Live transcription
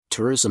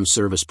tourism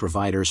service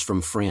providers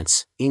from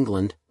France,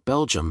 England,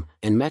 Belgium,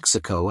 and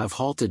Mexico have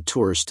halted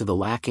tours to the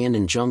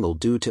Lacandon jungle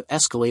due to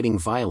escalating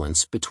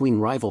violence between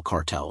rival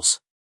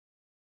cartels.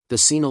 The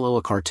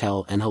Sinaloa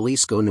cartel and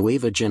Jalisco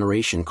Nueva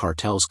Generation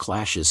cartel's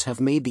clashes have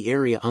made the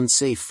area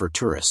unsafe for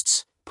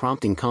tourists,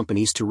 prompting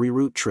companies to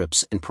reroute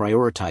trips and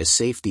prioritize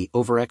safety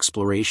over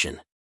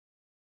exploration.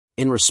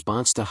 In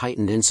response to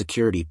heightened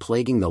insecurity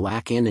plaguing the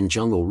Lacandon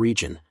jungle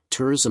region,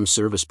 tourism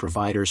service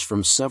providers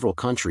from several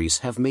countries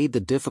have made the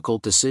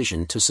difficult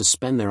decision to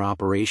suspend their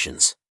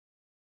operations.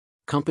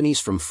 Companies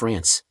from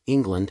France,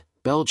 England,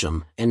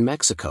 Belgium, and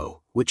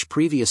Mexico, which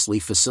previously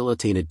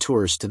facilitated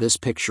tours to this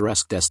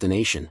picturesque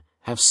destination,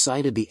 have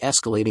cited the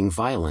escalating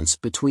violence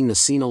between the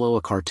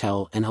Sinaloa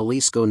cartel and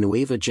Jalisco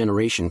Nueva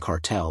Generation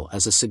cartel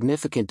as a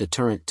significant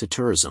deterrent to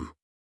tourism.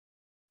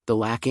 The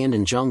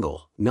Lacandon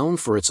jungle, known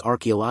for its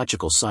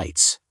archaeological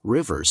sites,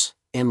 rivers,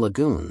 and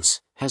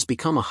lagoons, has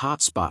become a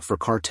hotspot for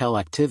cartel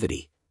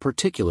activity,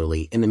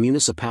 particularly in the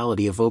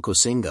municipality of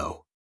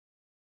Ocosingo.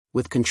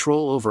 With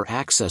control over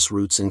access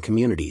routes and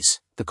communities,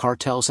 the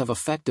cartels have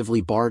effectively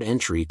barred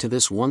entry to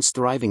this once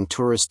thriving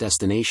tourist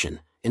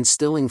destination,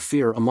 instilling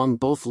fear among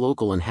both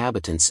local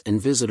inhabitants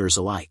and visitors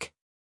alike.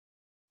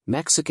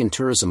 Mexican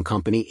tourism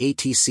company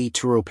ATC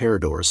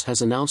Turoperadores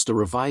has announced a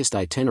revised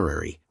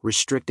itinerary,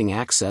 restricting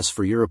access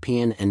for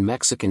European and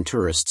Mexican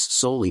tourists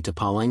solely to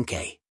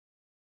Palenque.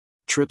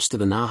 Trips to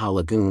the Naha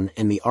Lagoon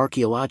and the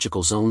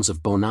archaeological zones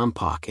of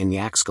Bonampak and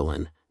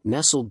Yaxcalan,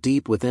 nestled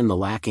deep within the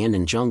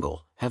Lacandon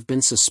jungle, have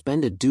been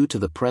suspended due to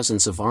the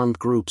presence of armed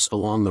groups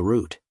along the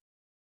route.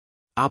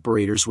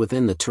 Operators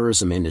within the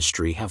tourism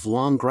industry have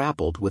long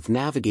grappled with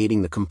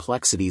navigating the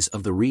complexities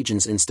of the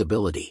region's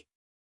instability.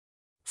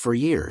 For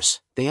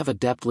years, they have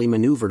adeptly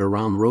maneuvered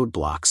around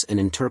roadblocks and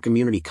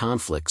intercommunity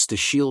conflicts to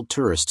shield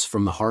tourists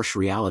from the harsh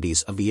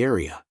realities of the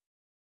area.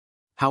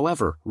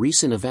 However,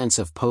 recent events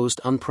have posed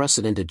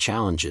unprecedented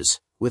challenges,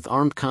 with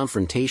armed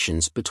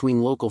confrontations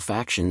between local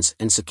factions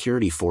and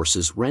security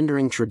forces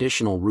rendering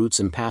traditional routes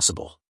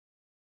impassable.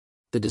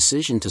 The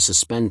decision to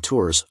suspend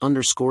tours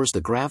underscores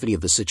the gravity of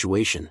the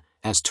situation,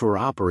 as tour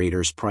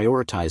operators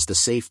prioritize the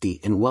safety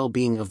and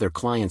well-being of their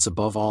clients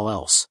above all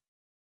else.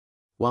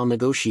 While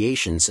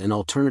negotiations and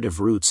alternative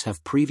routes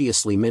have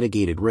previously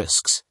mitigated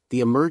risks,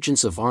 the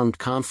emergence of armed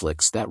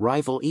conflicts that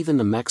rival even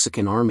the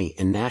Mexican Army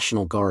and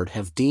National Guard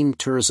have deemed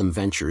tourism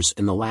ventures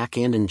in the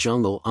Lacandon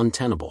jungle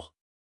untenable.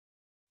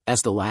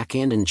 As the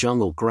Lacandon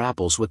jungle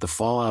grapples with the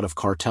fallout of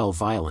cartel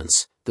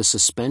violence, the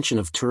suspension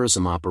of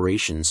tourism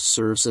operations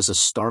serves as a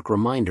stark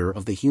reminder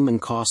of the human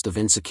cost of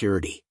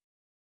insecurity.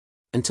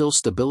 Until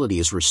stability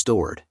is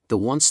restored, the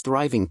once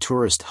thriving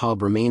tourist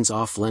hub remains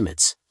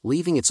off-limits,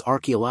 leaving its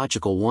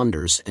archaeological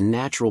wonders and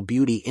natural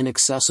beauty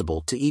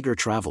inaccessible to eager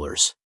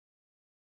travelers.